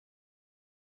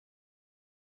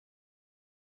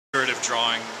figurative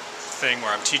drawing thing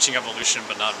where I'm teaching evolution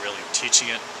but not really teaching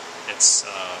it. It's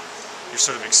you're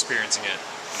sort of experiencing it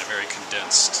in a very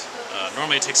condensed.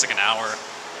 Normally it takes like an hour,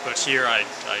 but here I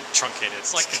truncate it.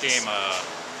 It's like the game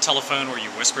Telephone where you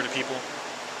whisper to people,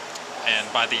 and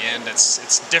by the end it's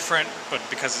different, but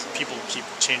because people keep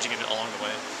changing it along the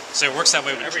way. So it works that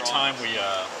way. Every time we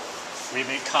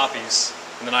make copies,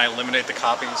 and then I eliminate the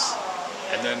copies,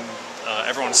 and then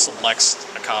everyone selects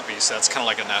a copy, so that's kind of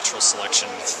like a natural selection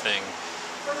thing.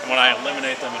 And when I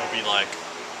eliminate them, it'll be like,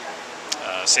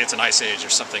 say it's an ice age or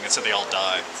something, and so they all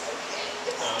die.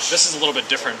 This is a little bit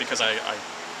different because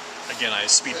again, I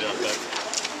speed it up a bit.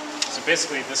 So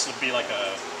basically this would be like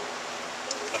a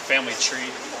family tree.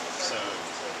 So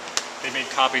they made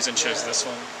copies and chose this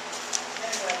one.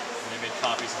 And they made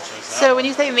copies and chose that So one. when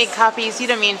you say make copies, you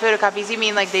don't mean photocopies, you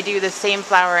mean like they do the same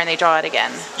flower and they draw it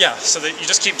again? Yeah, so that you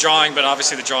just keep drawing, but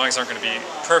obviously the drawings aren't going to be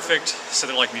perfect, so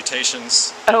they're like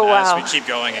mutations. Oh, wow. As we keep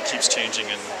going, it keeps changing,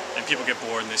 and people get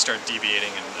bored and they start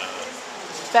deviating. And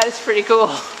That is pretty cool.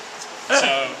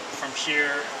 so from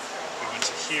here, we went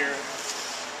to here,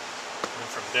 and then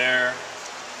from there,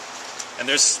 and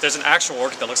there's an actual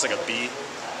orchid that looks like a bee,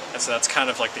 and so that's kind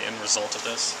of like the end result of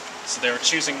this. So they were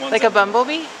choosing ones Like a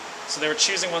bumblebee? So they were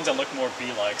choosing ones that look more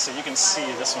bee-like. So you can see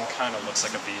this one kind of looks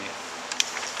like a bee,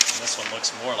 and this one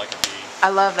looks more like a bee. I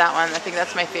love that one. I think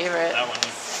that's my favorite. That one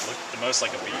looked the most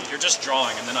like a bee. You're just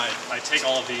drawing, and then I take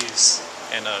all of these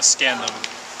and scan them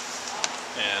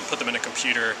and put them in a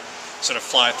computer, sort of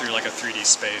fly through like a 3D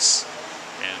space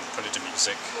and put it to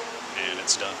music, and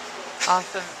it's done.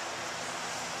 Awesome.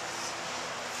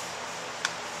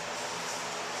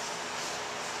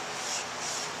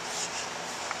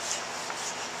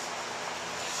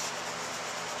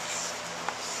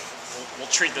 We'll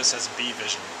treat this as bee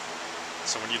vision.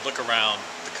 So when you look around,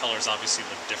 the colors obviously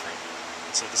look different.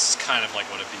 And so this is kind of like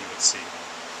what a bee would see.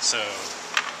 So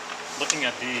looking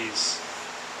at these,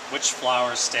 which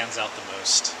flower stands out the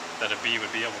most that a bee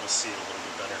would be able to see it a little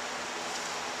bit better?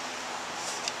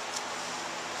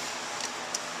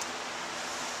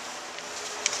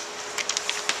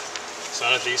 So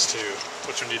out of these two,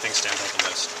 which one do you think stands out the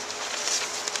most?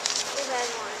 The red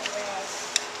one. Red.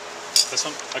 This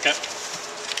one? Okay.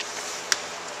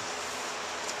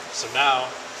 So now,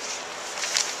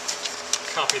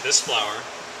 copy this flower.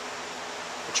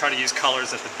 We'll try to use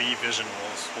colors that the bee vision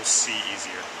will see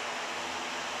easier.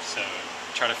 So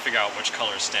try to figure out which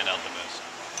colors stand out the most.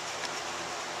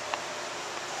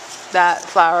 That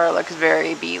flower looks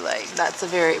very bee-like. That's a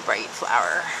very bright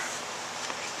flower.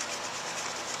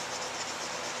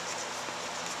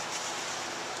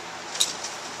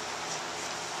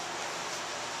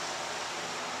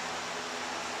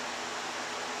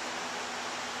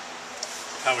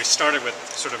 How we started with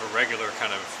sort of a regular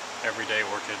kind of everyday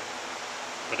orchid,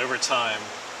 but over time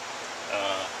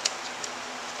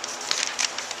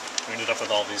we ended up with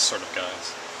all these sort of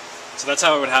guys. So that's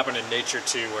how it would happen in nature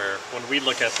too, where when we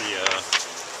look at the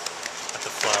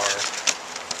flower,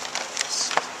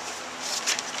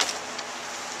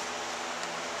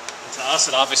 and to us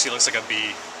it obviously looks like a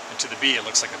bee, and to the bee it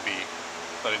looks like a bee,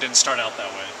 but it didn't start out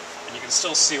that way. And you can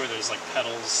still see where there's like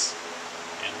petals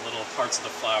and little parts of the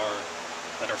flower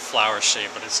that are flower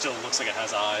shaped, but it still looks like it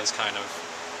has eyes, kind of.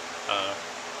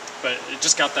 But it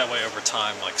just got that way over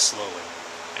time, like slowly.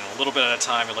 And a little bit at a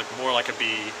time, it looked more like a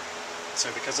bee.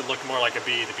 So because it looked more like a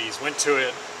bee, the bees went to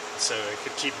it, so it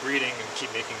could keep breeding and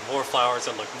keep making more flowers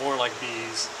that look more like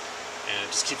bees, and it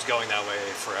just keeps going that way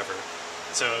forever.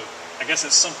 So I guess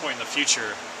at some point in the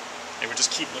future, it would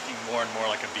just keep looking more and more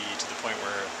like a bee to the point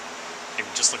where it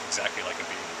would just look exactly like a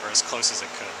bee, or as close as it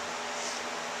could.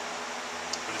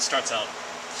 But it starts out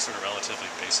sort of relatively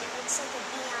basic. It's like a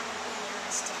bee on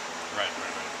a stem. Right.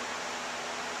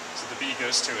 So the bee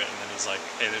goes to it and then is like,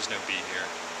 hey, there's no bee here.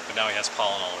 But now he has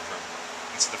pollen all over him.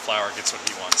 And so the flower gets what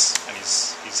he wants, and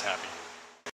he's happy.